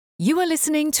You are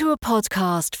listening to a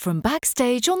podcast from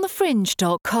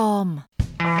BackstageOnTheFringe.com.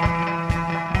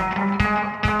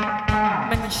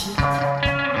 Magnifique.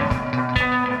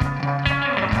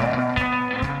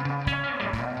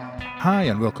 Hi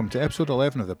and welcome to episode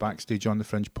 11 of the Backstage on the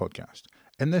Fringe podcast.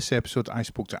 In this episode I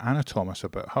spoke to Anna Thomas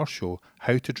about her show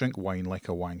How to Drink Wine Like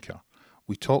a Wanker.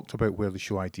 We talked about where the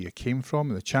show idea came from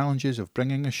and the challenges of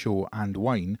bringing a show and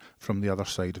wine from the other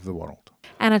side of the world.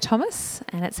 Anna Thomas,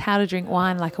 and it's How to Drink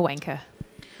Wine Like a Wanker.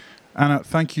 Anna,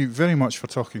 thank you very much for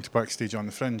talking to Backstage on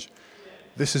the Fringe.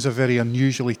 This is a very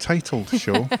unusually titled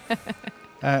show.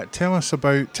 Tell us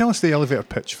the elevator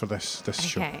pitch for this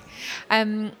show. Okay.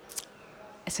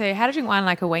 So How to Drink Wine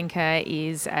Like a Wanker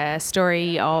is a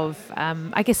story of,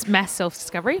 mass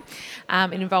self-discovery.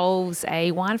 It involves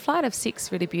a wine flight of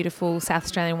 6 really beautiful South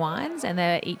Australian wines, and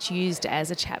they're each used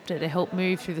as a chapter to help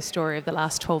move through the story of the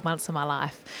last 12 months of my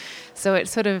life. So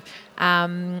it's sort of...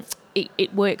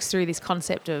 It works through this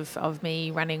concept of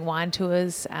me running wine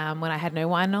tours when I had no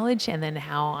wine knowledge, and then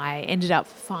how I ended up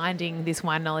finding this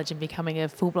wine knowledge and becoming a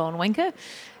full-blown wanker,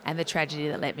 and the tragedy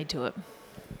that led me to it.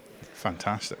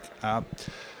 Fantastic.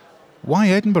 Why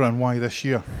Edinburgh and why this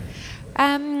year?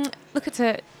 Look,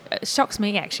 it shocks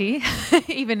me actually,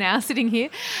 even now sitting here.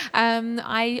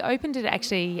 I opened it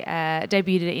actually,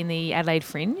 debuted it in the Adelaide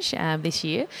Fringe this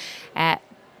year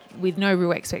with no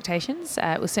real expectations.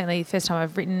 It was certainly the first time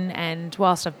I've written, and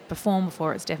whilst I've performed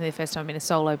before, it's definitely the first time I've been a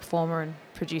solo performer and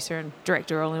producer and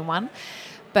director all in one.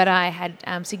 But I had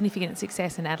significant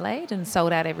success in Adelaide and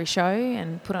sold out every show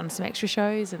and put on some extra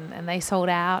shows, and they sold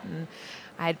out, and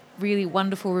I had really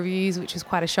wonderful reviews, which was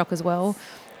quite a shock as well.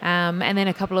 And then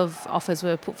a couple of offers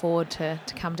were put forward to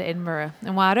come to Edinburgh.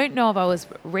 And while I don't know if I was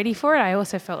ready for it, I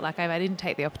also felt like if I didn't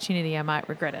take the opportunity, I might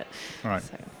regret it. Right.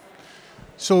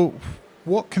 So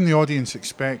what can the audience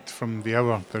expect from the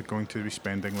hour they're going to be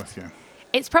spending with you?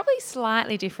 It's probably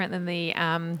slightly different than the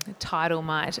title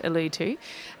might allude to.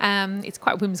 It's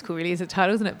quite whimsical, really, as a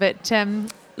title, isn't it? But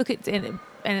look,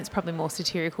 it's probably more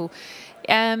satirical.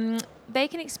 They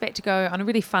can expect to go on a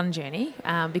really fun journey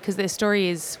because their story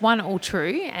is, 1, all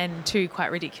true, and 2,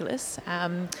 quite ridiculous.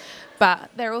 But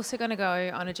they're also going to go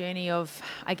on a journey of,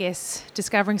 I guess,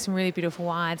 discovering some really beautiful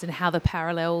wines and how the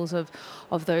parallels of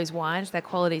those wines, their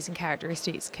qualities and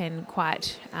characteristics, can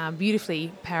quite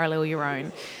beautifully parallel your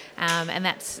own. And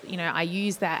that's, I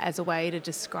use that as a way to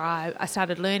describe. I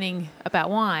started learning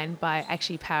about wine by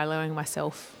actually paralleling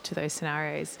myself to those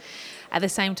scenarios. At the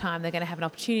same time, they're going to have an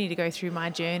opportunity to go through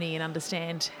my journey and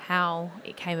understand how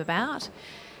it came about.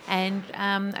 And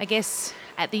I guess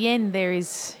at the end there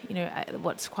is,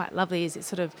 what's quite lovely is it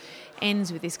sort of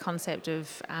ends with this concept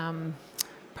of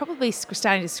probably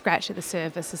starting to scratch at the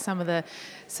surface of some of the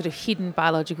sort of hidden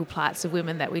biological plights of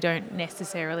women that we don't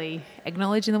necessarily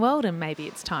acknowledge in the world, and maybe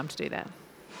it's time to do that.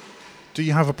 Do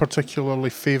you have a particularly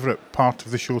favourite part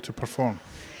of the show to perform?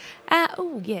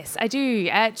 Yes, I do.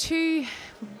 2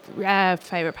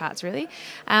 favourite parts, really.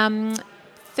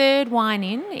 Third Wine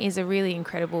In is a really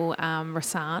incredible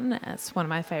Rasan. It's one of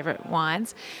my favourite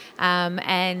wines.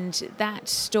 And that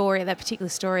particular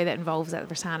story that involves that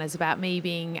Rasan is about me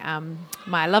being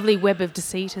my lovely web of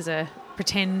deceit as a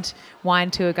pretend wine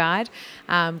tour guide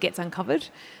gets uncovered.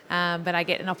 But I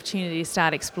get an opportunity to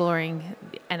start exploring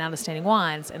and understanding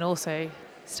wines, and also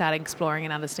start exploring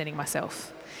and understanding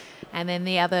myself. And then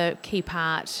the other key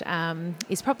part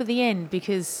is probably the end,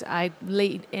 because I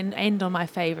lead and end on my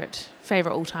favourite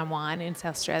all-time wine in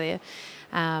South Australia,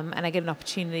 and I get an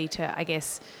opportunity to, I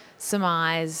guess,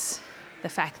 surmise the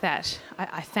fact that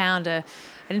I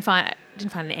didn't find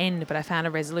an end, but I found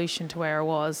a resolution to where I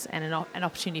was, and an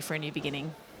opportunity for a new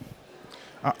beginning.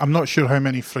 I'm not sure how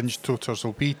many fringe goers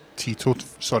will be teetotal,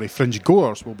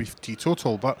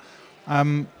 but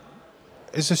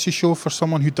is this a show for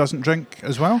someone who doesn't drink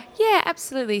as well? Yeah,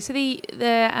 absolutely. So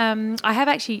I have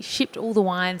actually shipped all the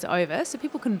wines over, so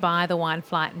people can buy the wine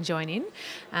flight and join in.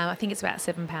 I think it's about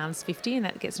 £7.50, and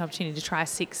that gets an opportunity to try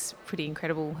 6 pretty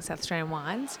incredible South Australian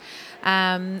wines.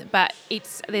 But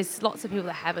there's lots of people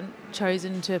that haven't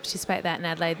chosen to participate in that in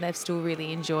Adelaide, and they've still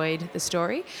really enjoyed the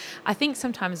story. I think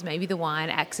sometimes maybe the wine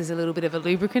acts as a little bit of a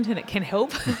lubricant, and it can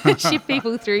help shift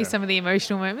people through some of the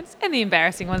emotional moments and the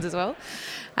embarrassing ones as well.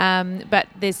 But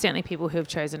there's certainly people who have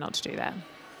chosen not to do that.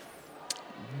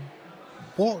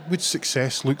 What would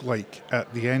success look like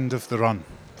at the end of the run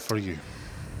for you?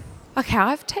 Okay,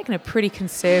 I've taken a pretty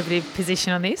conservative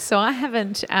position on this, so I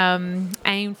haven't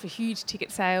aimed for huge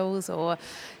ticket sales or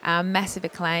massive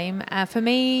acclaim. For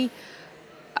me,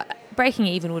 breaking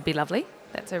even would be lovely.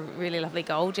 That's a really lovely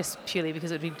goal, just purely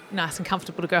because it would be nice and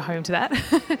comfortable to go home to that.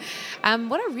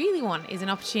 What I really want is an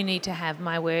opportunity to have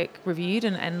my work reviewed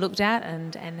and looked at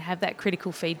and have that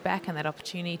critical feedback and that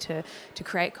opportunity to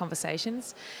create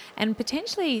conversations and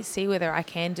potentially see whether I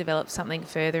can develop something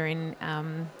further in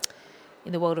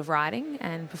the world of writing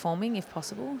and performing if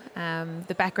possible.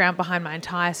 The background behind my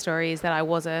entire story is that I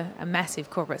was a massive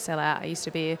corporate sellout. I used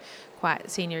to be a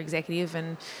quite senior executive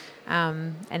and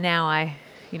now I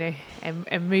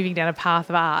am moving down a path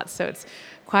of art, so it's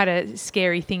quite a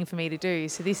scary thing for me to do.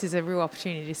 So this is a real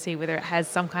opportunity to see whether it has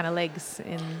some kind of legs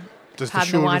in. Does the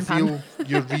show reveal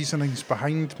your reasonings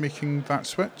behind making that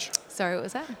switch? Sorry, what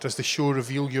was that? Does the show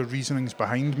reveal your reasonings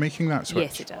behind making that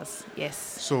switch? Yes, it does. Yes.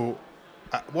 So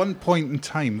at one point in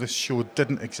time, this show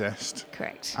didn't exist.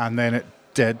 Correct. And then it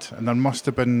did, and there must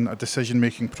have been a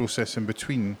decision-making process in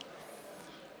between.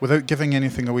 Without giving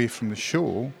anything away from the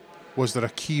show, was there a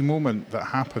key moment that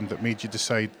happened that made you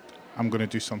decide, I'm going to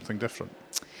do something different?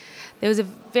 There was a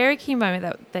very key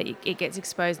moment that it gets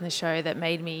exposed in the show that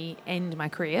made me end my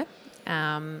career.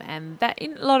 And that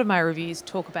in a lot of my reviews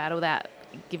talk about without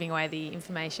giving away the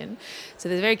information. So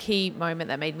there's a very key moment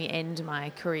that made me end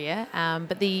my career.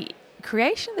 But the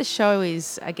creation of the show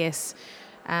is, I guess,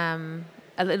 a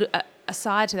little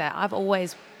aside to that. I've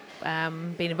always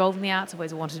been involved in the arts. I've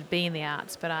always wanted to be in the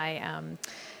arts, but I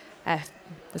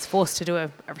was forced to do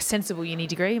a sensible uni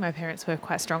degree. My parents were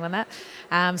quite strong on that.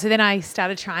 So then I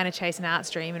started trying to chase an arts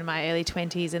dream in my early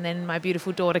 20s, and then my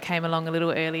beautiful daughter came along a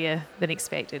little earlier than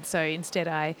expected. So instead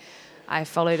I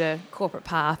followed a corporate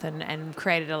path and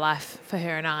created a life for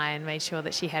her and I and made sure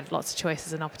that she had lots of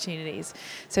choices and opportunities.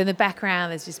 So in the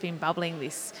background there's just been bubbling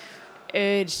this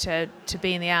urge to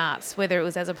be in the arts, whether it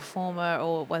was as a performer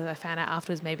or whether I found out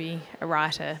afterwards maybe a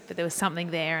writer, but there was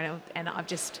something there and I've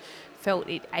just felt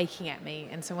it aching at me.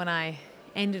 And so when I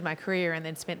ended my career and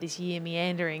then spent this year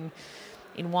meandering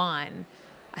in wine,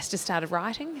 I just started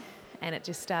writing, and it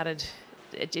just started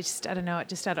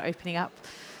opening up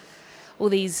all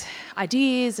these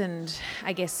ideas and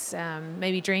I guess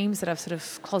maybe dreams that I've sort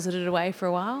of closeted away for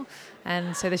a while.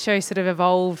 And so the show sort of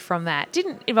evolved from that.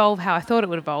 Didn't evolve how I thought it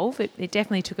would evolve. It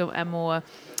definitely took a more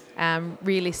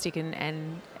realistic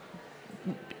and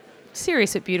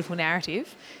serious but beautiful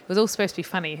narrative. It was all supposed to be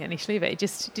funny initially, but it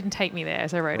just didn't take me there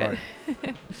as I wrote it.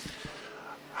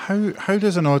 How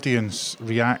does an audience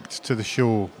react to the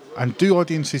show? And do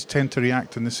audiences tend to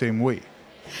react in the same way?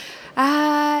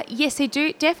 Yes, they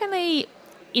do. Definitely,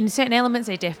 in certain elements,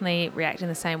 they definitely react in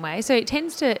the same way. So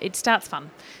it starts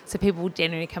fun. So people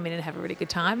generally come in and have a really good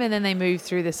time, and then they move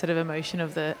through the sort of emotion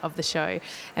of the show.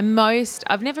 And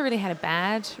I've never really had a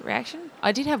bad reaction.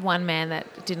 I did have one man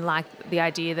that didn't like the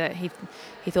idea that he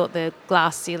thought the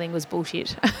glass ceiling was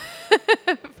bullshit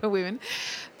for women.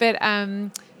 But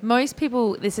most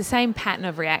people, there's the same pattern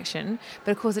of reaction,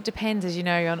 but of course it depends, as you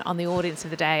know, on the audience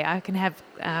of the day. I can have,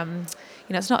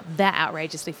 it's not that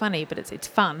outrageously funny, but it's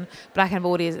fun. But I can have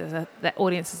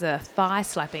audiences are thigh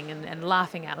slapping and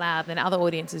laughing out loud, than other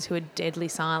audiences who are deadly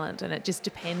silent, and it just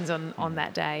depends on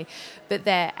that day. But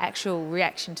their actual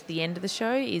reaction to the end of the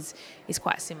show is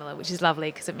quite similar, which is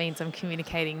lovely because it means I'm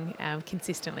communicating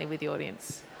consistently with the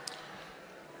audience.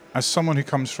 As someone who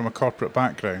comes from a corporate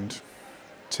background,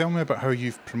 tell me about how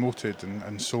you've promoted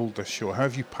and sold this show. How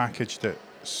have you packaged it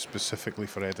specifically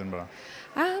for Edinburgh?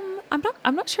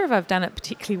 I'm not sure if I've done it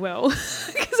particularly well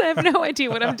because I have no idea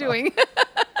what I'm doing.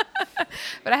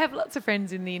 But I have lots of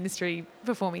friends in the industry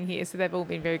performing here, so they've all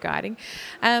been very guiding.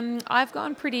 I've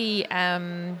gone pretty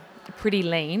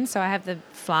lean, so I have the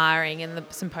flyering and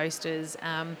some posters.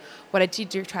 What I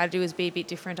did try to do is be a bit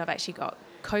different. I've actually got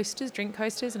drink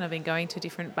coasters, and I've been going to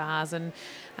different bars and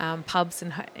pubs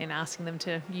and asking them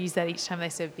to use that each time they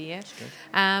serve beer.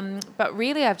 But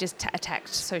really I've just attacked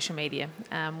social media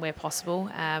where possible.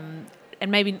 And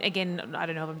maybe, again, I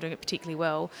don't know if I'm doing it particularly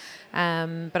well,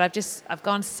 but I've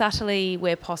gone subtly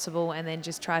where possible and then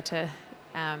just tried to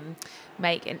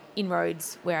make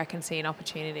inroads where I can see an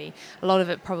opportunity. A lot of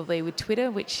it probably with Twitter,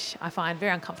 which I find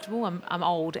very uncomfortable. I'm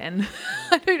old and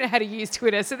I don't know how to use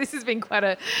Twitter, so this has been quite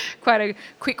a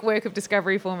quick work of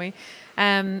discovery for me.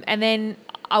 And then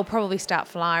I'll probably start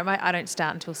flying. I don't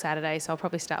start until Saturday, so I'll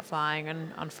probably start flying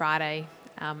on Friday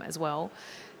as well,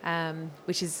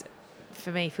 which is,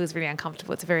 for me, feels really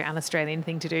uncomfortable. It's a very un-Australian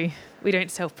thing to do. We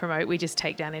don't self-promote. We just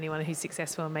take down anyone who's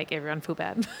successful and make everyone feel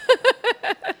bad.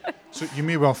 So you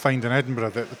may well find in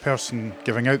Edinburgh that the person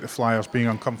giving out the flyers being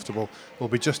uncomfortable will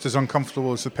be just as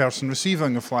uncomfortable as the person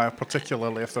receiving the flyer,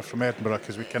 particularly if they're from Edinburgh,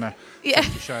 because we kind of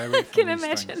shy away from can these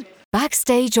imagine. things.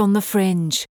 Backstage on the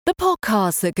Fringe, the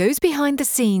podcast that goes behind the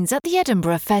scenes at the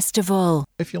Edinburgh Festival.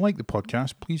 If you like the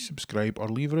podcast, please subscribe or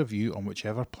leave a review on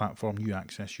whichever platform you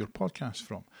access your podcasts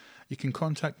from. You can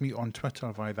contact me on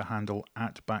Twitter via the handle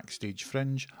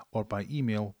 @BackstageFringe or by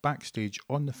email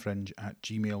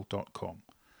backstageonthefringe@gmail.com.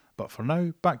 But for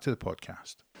now, back to the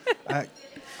podcast. I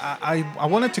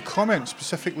wanted to comment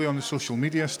specifically on the social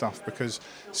media stuff because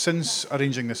since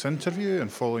arranging this interview and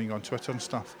following on Twitter and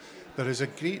stuff, there is a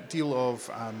great deal of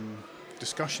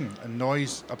discussion and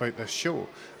noise about this show,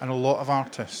 and a lot of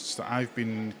artists that I've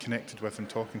been connected with and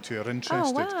talking to are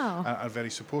interested and are very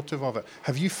supportive of it.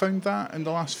 Have you found that in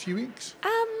the last few weeks?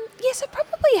 Yes, I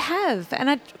probably have.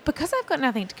 And because I've got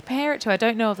nothing to compare it to, I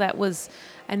don't know if that was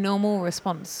a normal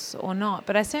response or not.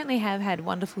 But I certainly have had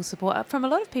wonderful support from a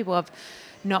lot of people I've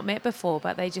not met before,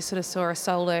 but they just sort of saw a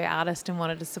solo artist and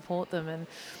wanted to support them.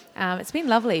 And it's been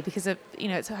lovely because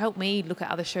it's helped me look at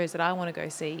other shows that I want to go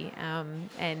see and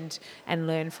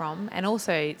learn from. And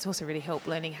also, it's also really helped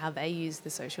learning how they use the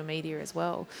social media as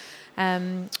well.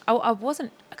 I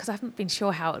wasn't, because I haven't been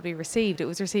sure how it would be received. It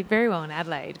was received very well in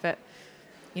Adelaide, but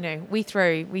we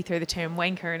throw the term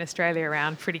wanker in Australia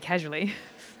around pretty casually,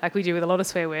 like we do with a lot of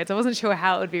swear words. I wasn't sure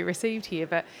how it would be received here,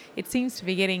 but it seems to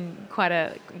be getting quite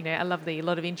a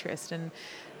lot of interest. And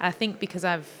I think because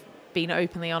I've been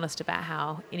openly honest about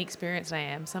how inexperienced I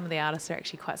am, some of the artists are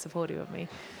actually quite supportive of me.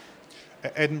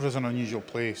 Edinburgh's an unusual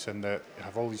place in that you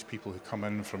have all these people who come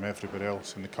in from everywhere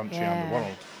else in the country and the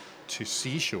world to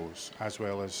see shows as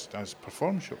well as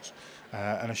perform shows.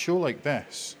 And a show like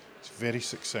this, it's very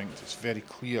succinct, it's very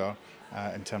clear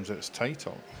in terms of its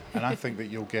title, and I think that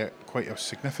you'll get quite a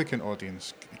significant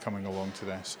audience coming along to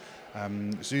this.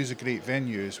 Zoo's a great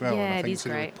venue as well, and I think it's a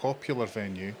really popular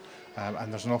venue,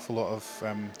 and there's an awful lot of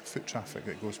foot traffic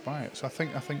that goes by it. So I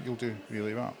think you'll do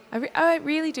really well. I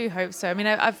really do hope so. I mean,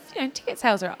 ticket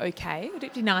sales are okay.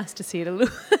 It'd be nice to see it a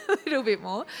little bit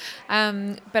more,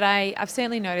 but I've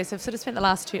certainly noticed. I've sort of spent the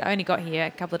last I only got here a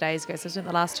couple of days ago, so I've spent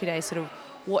the last 2 days sort of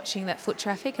watching that foot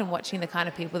traffic and watching the kind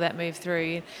of people that move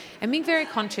through, and being very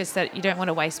conscious that you don't want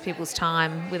to waste people's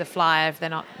time with a flyer if they're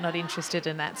not interested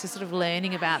in that. So sort of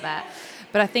learning about that.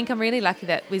 But I think I'm really lucky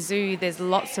that with Zoo there's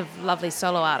lots of lovely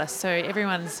solo artists, so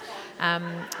everyone's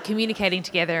communicating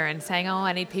together and saying,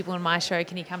 I need people in my show,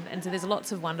 can you come? And so there's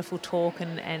lots of wonderful talk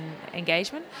and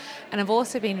engagement. And I've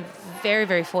also been very,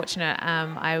 very fortunate.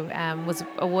 I was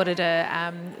awarded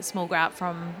a small grant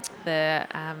from the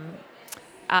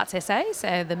Arts SA,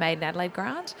 so the Made in Adelaide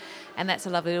grant, and that's a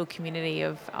lovely little community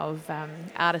of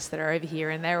artists that are over here,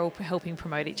 and they're all helping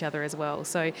promote each other as well.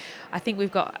 So I think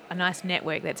we've got a nice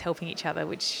network that's helping each other,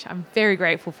 which I'm very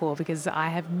grateful for because I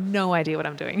have no idea what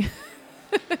I'm doing.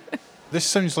 This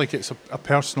sounds like it's a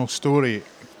personal story.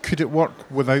 Could it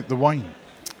work without the wine?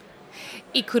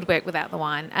 It could work without the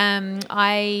wine.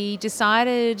 I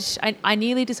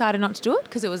nearly decided not to do it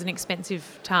because it was an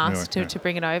expensive task to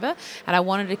bring it over, and I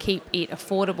wanted to keep it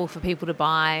affordable for people to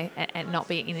buy and not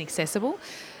be inaccessible.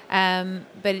 But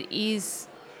it is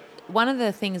one of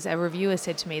the things a reviewer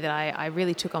said to me that I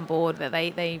really took on board, that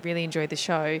they really enjoyed the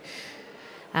show.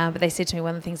 But they said to me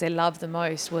one of the things they loved the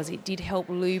most was it did help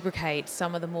lubricate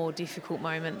some of the more difficult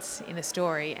moments in the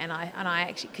story. And I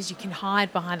actually, because you can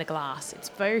hide behind a glass. It's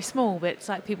very small, but it's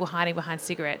like people hiding behind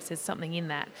cigarettes. There's something in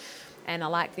that. And I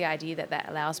like the idea that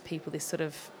allows people this sort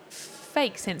of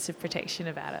fake sense of protection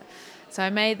about it. So I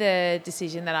made the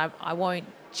decision that I won't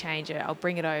change it. I'll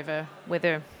bring it over,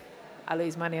 whether I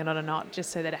lose money or not,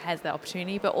 just so that it has the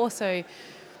opportunity. But also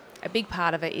a big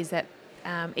part of it is that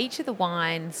each of the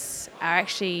wines are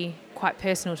actually quite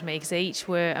personal to me because they each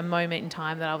were a moment in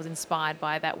time that I was inspired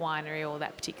by that winery or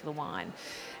that particular wine.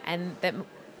 And that,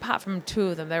 apart from two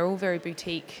of them, they're all very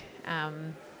boutique,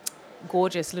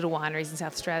 gorgeous little wineries in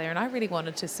South Australia, and I really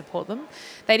wanted to support them.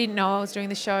 They didn't know I was doing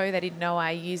the show. They didn't know I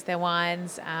used their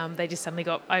wines. They just suddenly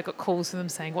I got calls from them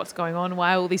saying, what's going on?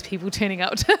 Why are all these people turning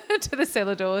up to the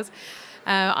cellar doors?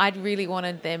 I'd really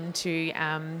wanted them to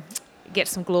get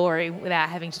some glory without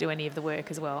having to do any of the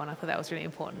work as well, and I thought that was really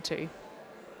important too.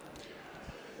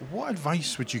 What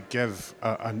advice would you give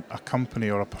a company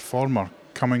or a performer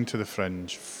coming to the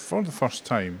Fringe for the first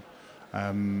time,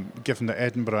 given that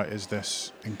Edinburgh is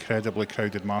this incredibly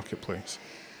crowded marketplace?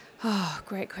 Oh,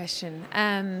 great question,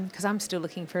 because I'm still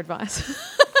looking for advice.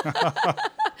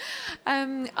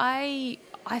 I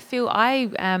feel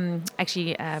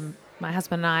my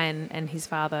husband and I and his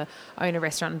father own a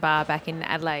restaurant and bar back in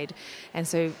Adelaide. And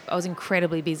so I was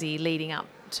incredibly busy leading up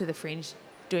to the Fringe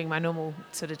doing my normal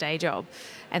sort of day job.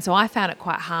 And so I found it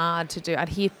quite hard to do. I'd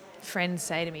hear friends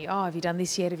say to me, have you done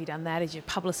this yet? Have you done that? Has your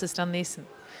publicist done this? And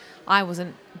I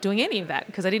wasn't doing any of that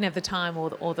because I didn't have the time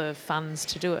or the funds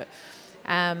to do it.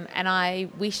 And I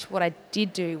wish what I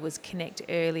did do was connect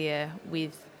earlier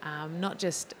with not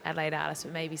just Adelaide artists,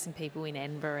 but maybe some people in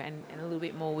Edinburgh and a little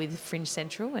bit more with Fringe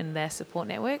Central and their support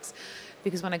networks.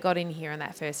 Because when I got in here on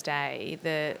that first day,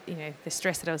 the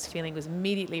stress that I was feeling was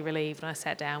immediately relieved when I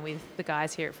sat down with the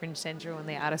guys here at Fringe Central and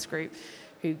the artist group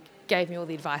who gave me all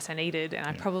the advice I needed. And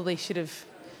I probably should have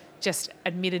just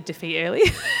admitted defeat early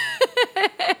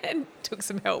and took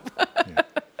some help. Yeah.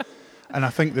 And I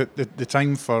think that the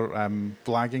time for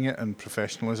blagging it and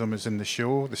professionalism is in the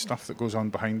show, the stuff that goes on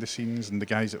behind the scenes, and the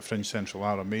guys at Fringe Central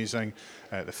are amazing,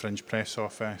 the Fringe press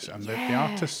office, and the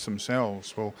artists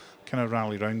themselves will kind of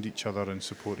rally around each other and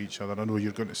support each other. I know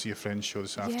you're going to see a Fringe show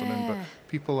this afternoon, but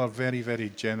people are very,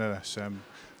 very generous.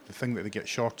 The thing that they get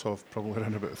short of probably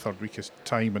around about the third week is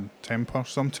time and temper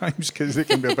sometimes, because they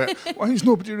can be a bit, why has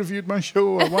nobody reviewed my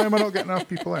show, or why am I not getting enough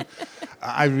people in?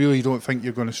 I really don't think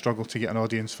you're going to struggle to get an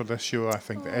audience for this show. I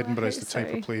think that Edinburgh is the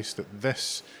type of place that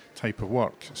this type of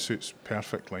work suits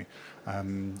perfectly.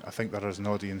 I think there is an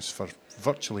audience for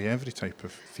virtually every type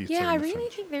of theatre. Yeah, I really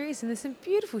think there is, and there's some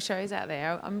beautiful shows out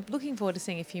there. I'm looking forward to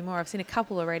seeing a few more. I've seen a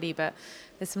couple already, but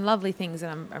there's some lovely things that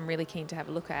I'm really keen to have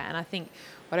a look at. And I think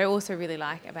what I also really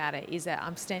like about it is that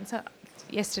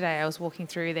yesterday I was walking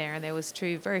through there and there was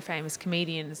two very famous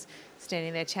comedians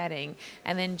standing there chatting,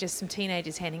 and then just some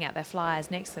teenagers handing out their flyers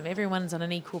next to them. Everyone's on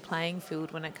an equal playing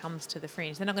field when it comes to the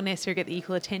Fringe. They're not going to necessarily get the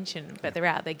equal attention, but they're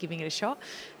out there giving it a shot,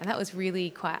 and that was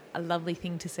really quite a lovely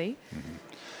thing to see.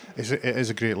 It is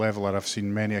a great leveler. I've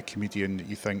seen many a comedian that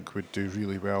you think would do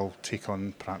really well take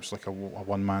on perhaps like a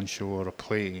one-man show or a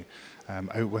play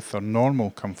out with their normal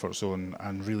comfort zone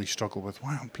and really struggle with,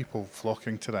 why aren't people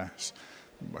flocking to this?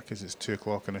 Because it's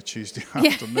 2:00 on a Tuesday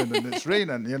afternoon and it's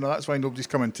raining. That's why nobody's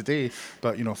coming today.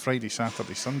 But Friday,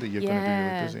 Saturday, Sunday, you're going to be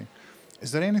really busy.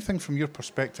 Is there anything from your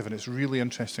perspective, and it's really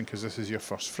interesting because this is your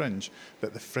first Fringe,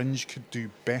 that the Fringe could do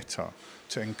better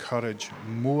to encourage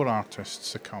more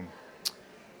artists to come?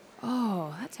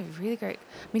 Oh, that's a really great...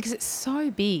 because it's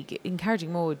so big,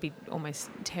 encouraging more would be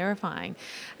almost terrifying.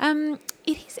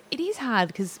 It is hard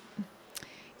because,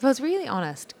 if I was really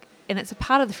honest, and it's a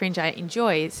part of the Fringe I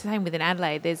enjoy. It's the same within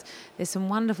Adelaide. There's some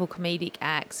wonderful comedic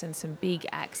acts and some big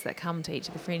acts that come to each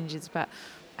of the Fringes, but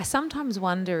I sometimes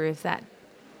wonder if that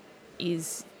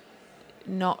is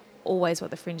not always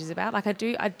what the Fringe is about. Like I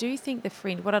do think the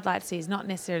Fringe, what I'd like to see is not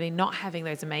necessarily not having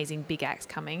those amazing big acts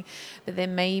coming, but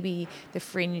then maybe the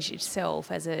Fringe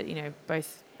itself as a,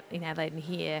 both in Adelaide and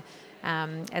here,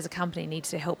 as a company needs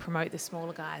to help promote the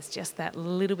smaller guys just that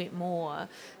little bit more,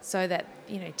 so that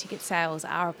ticket sales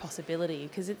are a possibility,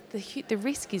 because the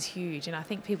risk is huge, and I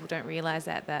think people don't realise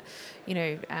that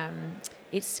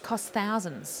it costs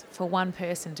thousands for one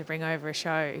person to bring over a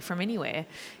show from anywhere,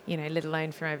 let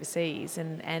alone from overseas,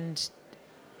 and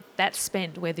that's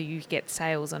spent whether you get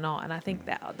sales or not. And I think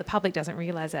that the public doesn't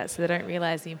realise that, so they don't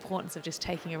realise the importance of just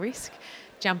taking a risk,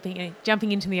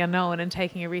 jumping into the unknown and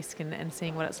taking a risk and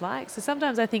seeing what it's like. So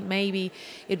sometimes I think maybe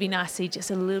it'd be nice to see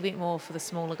just a little bit more for the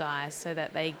smaller guys, so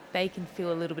that they can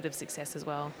feel a little bit of success as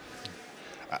well.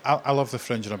 I love the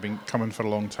Fringe, and I've been coming for a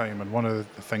long time, and one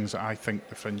of the things that I think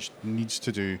the Fringe needs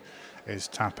to do is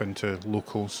tap into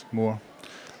locals more.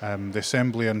 The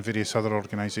Assembly and various other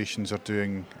organisations are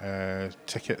doing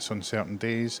tickets on certain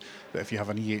days, that if you have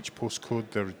an EH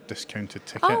postcode, they're discounted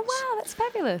tickets. Oh wow, that's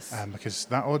fabulous. Because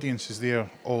that audience is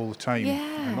there all the time.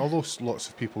 Yeah. And although lots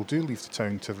of people do leave the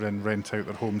town to rent out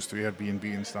their homes to Airbnb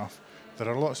and stuff, there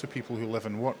are lots of people who live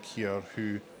and work here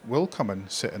who will come and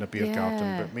sit in a beer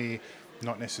garden, but may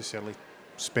not necessarily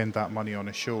spend that money on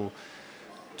a show.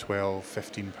 £12,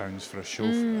 £15 for a show.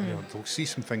 They'll see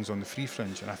some things on the Free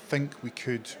Fringe, and I think we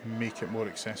could make it more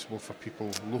accessible for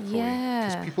people locally.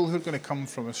 Because people who are going to come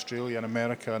from Australia and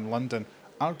America and London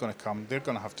are going to come. They're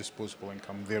going to have disposable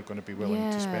income. They're going to be willing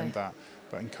to spend that.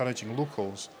 But encouraging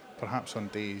locals, perhaps on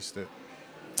days that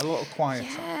a little quieter.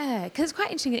 Yeah, because it's quite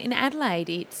interesting. In Adelaide,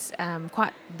 it's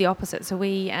quite the opposite. So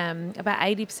we, about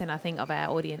 80%, I think, of our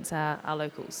audience are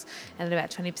locals, and then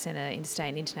about 20% are interstate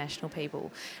and international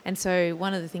people. And so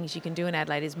one of the things you can do in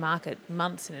Adelaide is market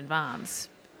months in advance,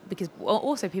 because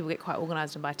also people get quite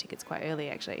organised and buy tickets quite early,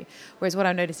 actually. Whereas what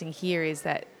I'm noticing here is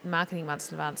that marketing months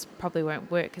in advance probably won't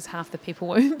work, because half the people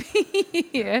won't be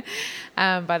here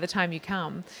by the time you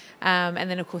come. And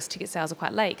then, of course, ticket sales are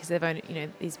quite late, because they've only,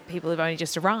 these people have only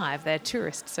just arrived. They're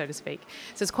tourists, so to speak.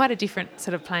 So it's quite a different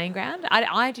sort of playing ground.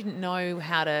 I didn't know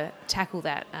how to tackle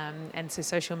that, and so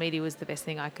social media was the best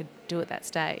thing I could do at that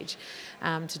stage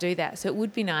to do that. So it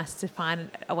would be nice to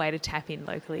find a way to tap in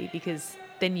locally, because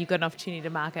then you've got an opportunity to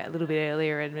market a little bit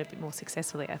earlier and a bit more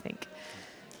successfully, I think.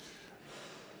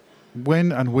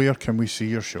 When and where can we see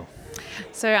your show?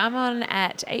 So I'm on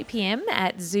at 8 p.m.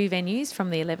 at Zoo Venues from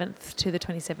the 11th to the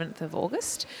 27th of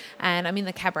August, and I'm in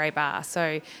the Cabaret Bar.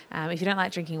 So if you don't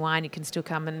like drinking wine, you can still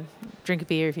come and drink a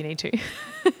beer if you need to.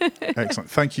 Excellent.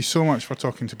 Thank you so much for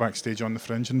talking to Backstage on the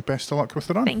Fringe, and best of luck with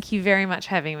the run. Thank you very much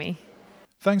for having me.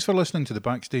 Thanks for listening to the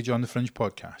Backstage on the Fringe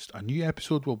podcast. A new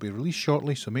episode will be released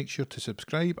shortly, so make sure to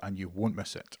subscribe and you won't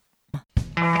miss it.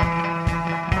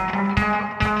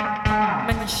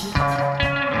 Magnifique.